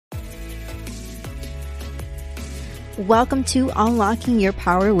Welcome to Unlocking Your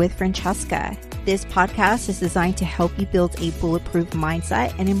Power with Francesca. This podcast is designed to help you build a bulletproof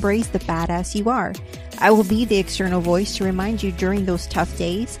mindset and embrace the badass you are. I will be the external voice to remind you during those tough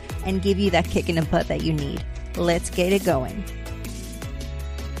days and give you that kick in the butt that you need. Let's get it going.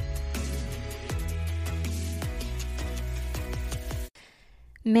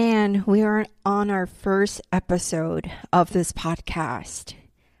 Man, we are on our first episode of this podcast.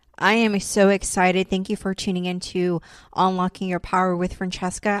 I am so excited. Thank you for tuning into Unlocking Your Power with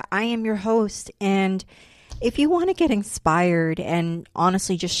Francesca. I am your host, and if you want to get inspired and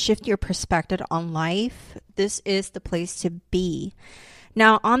honestly just shift your perspective on life, this is the place to be.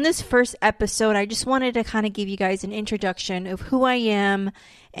 Now, on this first episode, I just wanted to kind of give you guys an introduction of who I am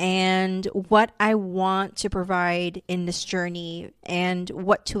and what I want to provide in this journey and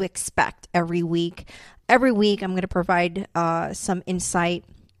what to expect every week. Every week, I'm going to provide some insight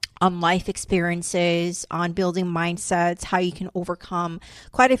on life experiences, on building mindsets, how you can overcome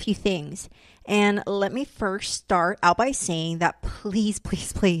quite a few things. And let me first start out by saying that please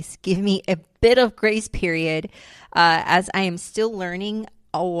give me a bit of grace period as I am still learning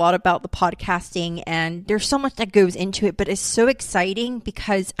a lot about the podcasting, and there's so much that goes into it, but it's so exciting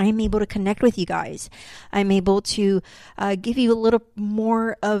because I'm able to connect with you guys. I'm able to give you a little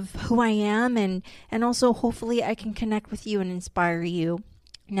more of who I am, and also hopefully I can connect with you and inspire you.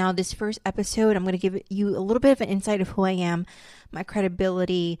 Now, this first episode, I'm going to give you a little bit of an insight of who I am, my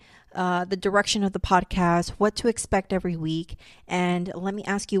credibility, the direction of the podcast, what to expect every week. And let me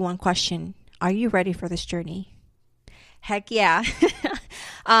ask you one question. Are you ready for this journey? Heck yeah.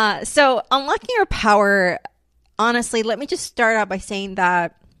 So unlocking your power, honestly, let me just start out by saying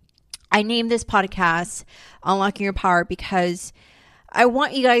that I named this podcast Unlocking Your Power because I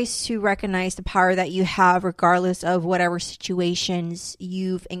want you guys to recognize the power that you have regardless of whatever situations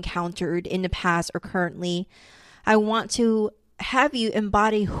you've encountered in the past or currently. I want to have you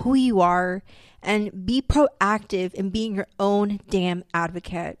embody who you are and be proactive in being your own damn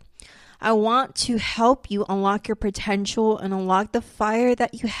advocate. I want to help you unlock your potential and unlock the fire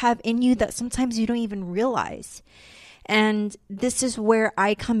that you have in you that sometimes you don't even realize. And this is where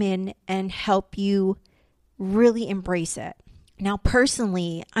I come in and help you really embrace it. Now,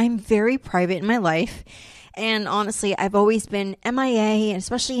 personally, I'm very private in my life, and honestly, I've always been MIA,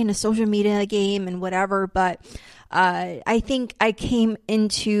 especially in the social media game and whatever, but I think I came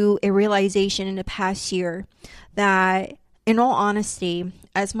into a realization in the past year that, in all honesty,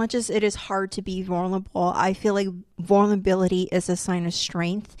 as much as it is hard to be vulnerable, I feel like vulnerability is a sign of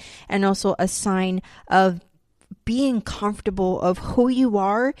strength and also a sign of being comfortable of who you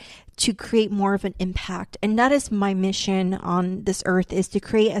are to create more of an impact. And that is my mission on this earth, is to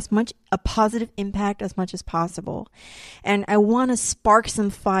create as much a positive impact as much as possible. And I want to spark some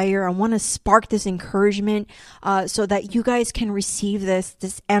fire. I want to spark this encouragement so that you guys can receive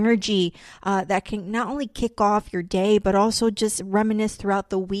this energy that can not only kick off your day, but also just reminisce throughout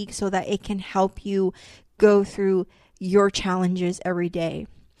the week so that it can help you go through your challenges every day.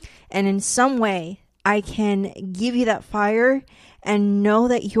 And in some way, I can give you that fire and know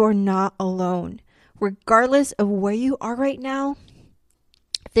that you're not alone. Regardless of where you are right now,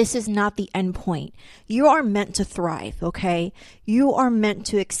 this is not the end point. You are meant to thrive, okay? You are meant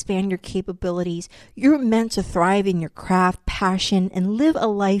to expand your capabilities. You're meant to thrive in your craft, passion, and live a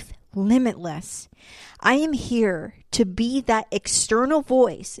life limitless. I am here to be that external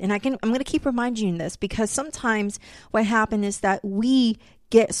voice. And I'm going to keep reminding you this because sometimes what happens is that we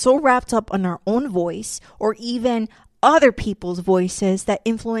get so wrapped up on our own voice or even other people's voices that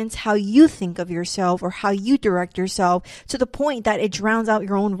influence how you think of yourself or how you direct yourself to the point that it drowns out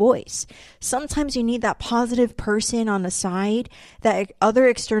your own voice. Sometimes you need that positive person on the side, that other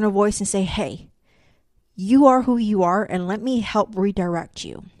external voice, and say, hey, you are who you are, and let me help redirect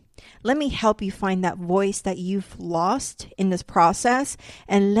you. Let me help you find that voice that you've lost in this process,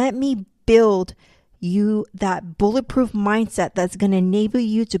 and let me build you that bulletproof mindset that's going to enable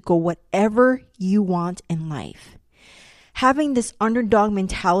you to go whatever you want in life. Having this underdog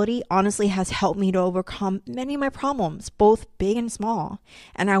mentality honestly has helped me to overcome many of my problems, both big and small.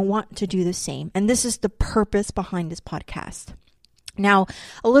 And I want to do the same. And this is the purpose behind this podcast. Now,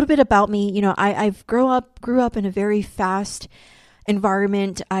 a little bit about me. I've grew up in a very fast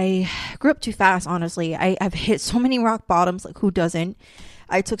environment. I grew up too fast, honestly. I've hit so many rock bottoms, like who doesn't?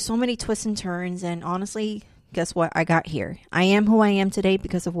 I took so many twists and turns, and honestly, guess what? I got here. I am who I am today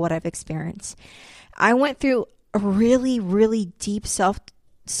because of what I've experienced. I went through a really, really deep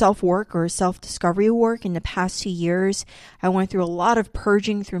self-work or self-discovery work in the past 2 years. I went through a lot of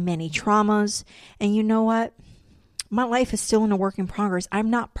purging through many traumas. And you know what? My life is still in a work in progress. I'm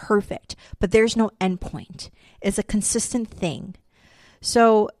not perfect, but there's no end point. It's a consistent thing.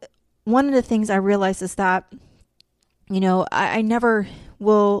 So one of the things I realized is that, I never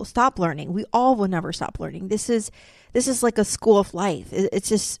will stop learning. We all will never stop learning. This is like a school of life. It's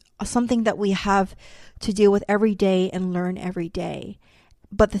just something that we have to deal with every day and learn every day.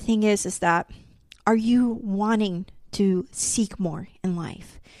 But the thing is that, are you wanting to seek more in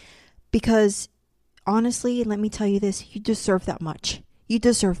life? Because honestly, let me tell you this, you deserve that much. You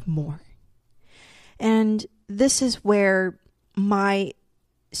deserve more. And this is where my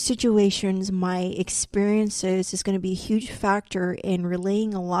situations, my experiences is going to be a huge factor in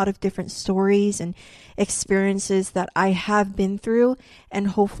relaying a lot of different stories and experiences that I have been through. And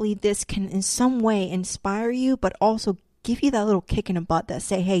hopefully this can in some way inspire you, but also give you that little kick in the butt that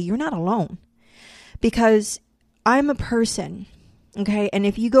say, hey, you're not alone. Because I'm a person, okay? And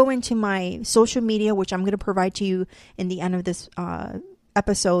if you go into my social media, which I'm going to provide to you in the end of this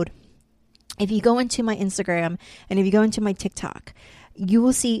episode, if you go into my Instagram and if you go into my TikTok, you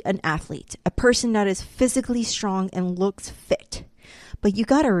will see an athlete, a person that is physically strong and looks fit. But you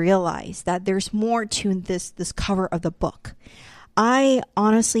got to realize that there's more to this cover of the book. I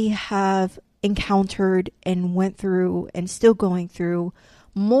honestly have encountered and went through and still going through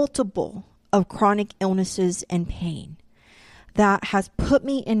multiple of chronic illnesses and pain that has put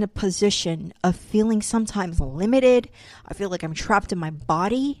me in a position of feeling sometimes limited. I feel like I'm trapped in my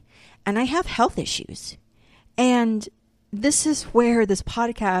body and I have health issues. And this is where this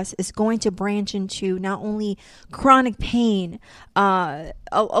podcast is going to branch into not only chronic pain, a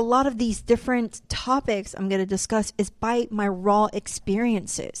lot of these different topics I'm going to discuss is by my raw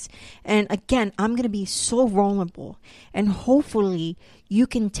experiences. And again, I'm going to be so vulnerable, and hopefully you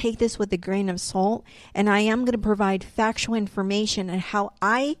can take this with a grain of salt. And I am going to provide factual information on how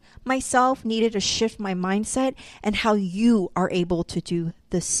I myself needed to shift my mindset and how you are able to do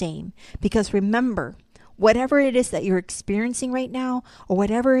the same. Because remember, whatever it is that you're experiencing right now, or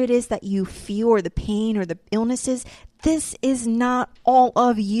whatever it is that you feel, or the pain or the illnesses, this is not all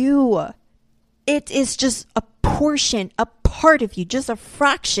of you. It is just a portion, a part of you, just a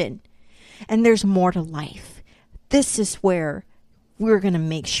fraction. And there's more to life. This is where we're going to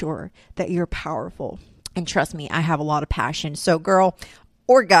make sure that you're powerful. And trust me, I have a lot of passion. So girl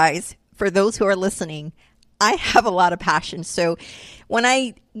or guys, for those who are listening, I have a lot of passion. So when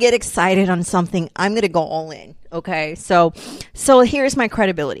I get excited on something, I'm going to go all in. Okay. So here's my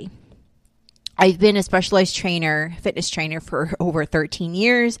credibility. I've been a specialized trainer, fitness trainer for over 13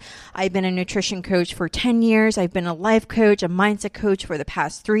 years. I've been a nutrition coach for 10 years. I've been a life coach, a mindset coach for the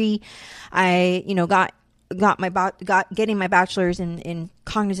past 3. I, getting my bachelor's in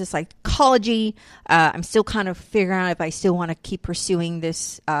cognitive psychology. I'm still kind of figuring out if I still want to keep pursuing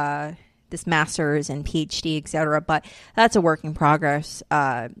this master's and PhD, etc. But that's a work in progress.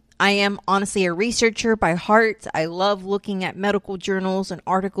 I am honestly a researcher by heart. I love looking at medical journals and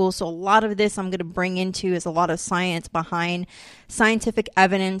articles. So a lot of this I'm going to bring into is a lot of science behind scientific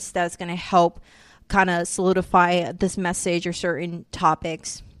evidence that's going to help kind of solidify this message or certain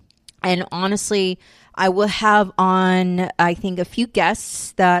topics. And honestly, I will have on, I think, a few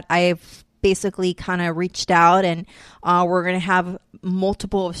guests that I've basically kind of reached out, and we're going to have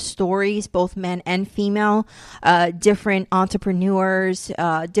multiple of stories, both men and female, different entrepreneurs,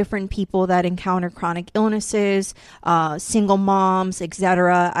 different people that encounter chronic illnesses, single moms,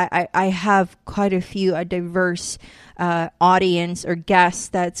 etc. I have quite a few, a diverse audience or guests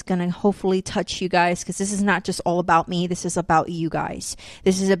that's going to hopefully touch you guys, because this is not just all about me. This is about you guys.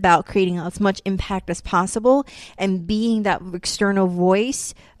 This is about creating as much impact as possible and being that external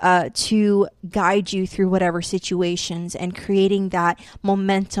voice to guide you through whatever situations, and creating that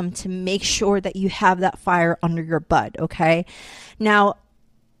momentum to make sure that you have that fire under your butt. Okay. Now,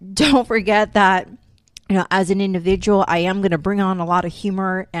 don't forget that, as an individual, I am going to bring on a lot of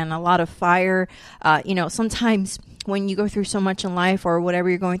humor and a lot of fire. Sometimes when you go through so much in life or whatever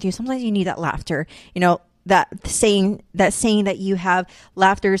you're going through, sometimes you need that laughter. That saying that you have,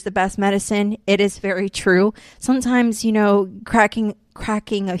 laughter is the best medicine. It is very true. Sometimes,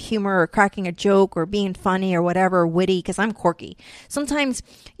 cracking a humor or cracking a joke or being funny or whatever, witty, because I'm quirky. Sometimes,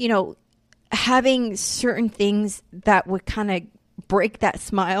 having certain things that would kind of break that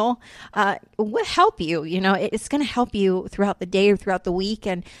smile will help you. It's going to help you throughout the day or throughout the week,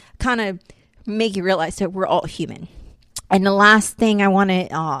 and kind of make you realize that we're all human. And the last thing I want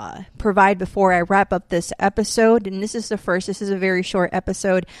to provide before I wrap up this episode, and this is this is a very short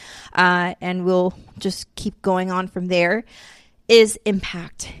episode, and we'll just keep going on from there, is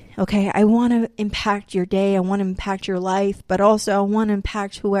impact. Okay, I want to impact your day. I want to impact your life, but also I want to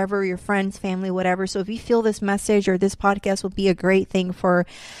impact whoever, your friends, family, whatever. So if you feel this message or this podcast will be a great thing for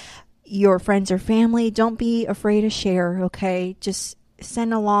your friends or family, don't be afraid to share. Okay, just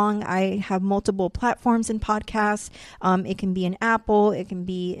send along. I have multiple platforms in podcasts. It can be in Apple, it can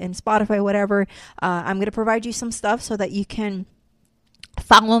be in Spotify, whatever. I'm going to provide you some stuff so that you can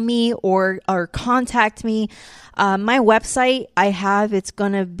follow me or contact me. My website it's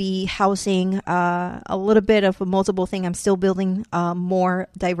going to be housing a little bit of a multiple thing. I'm still building more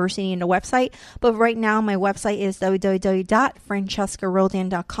diversity in the website, but right now my website is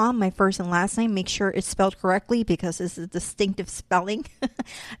www.francescaroldan.com. My first and last name, make sure it's spelled correctly because it's a distinctive spelling.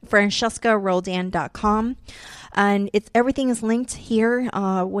 francescaroldan.com. And everything is linked here.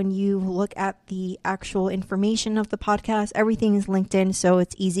 When you look at the actual information of the podcast, everything is linked in, so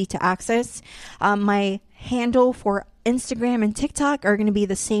it's easy to access. My handle for Instagram and TikTok are going to be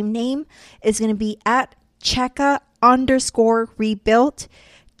the same name. It's going to be at Cheka_rebuilt.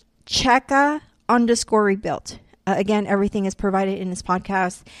 Cheka_rebuilt. Again, everything is provided in this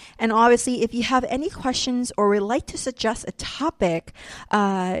podcast. And obviously, if you have any questions or would like to suggest a topic,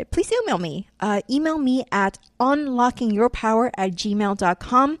 please email me. Email me at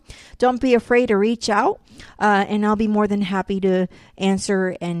unlockingyourpower@gmail.com. Don't be afraid to reach out, and I'll be more than happy to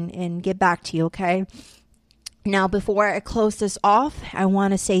answer and get back to you, okay? Now, before I close this off, I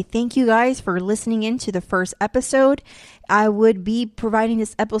want to say thank you guys for listening in to the first episode. I would be providing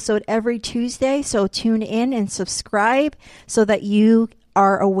this episode every Tuesday, so tune in and subscribe so that you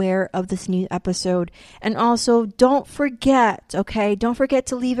are aware of this new episode. And also, don't forget to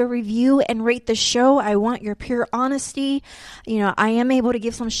leave a review and rate the show. I want your pure honesty. I am able to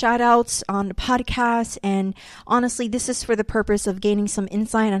give some shout outs on the podcast, and honestly, this is for the purpose of gaining some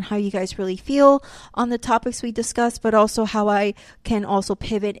insight on how you guys really feel on the topics we discuss, but also how I can also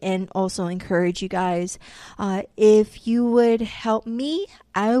pivot and also encourage you guys. If you would help me,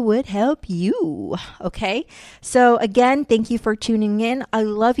 I would help you. Okay. So again, thank you for tuning in. I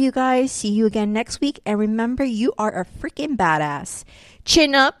love you guys. See you again next week. And remember, you are a freaking badass.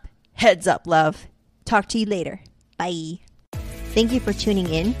 Chin up, heads up, love. Talk to you later. Bye. Thank you for tuning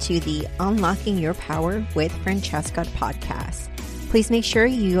in to the Unlocking Your Power with Francesca podcast. Please make sure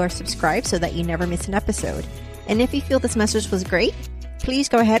you are subscribed so that you never miss an episode. And if you feel this message was great, please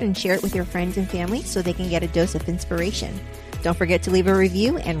go ahead and share it with your friends and family so they can get a dose of inspiration. Don't forget to leave a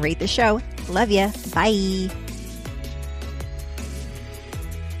review and rate the show. Love ya. Bye.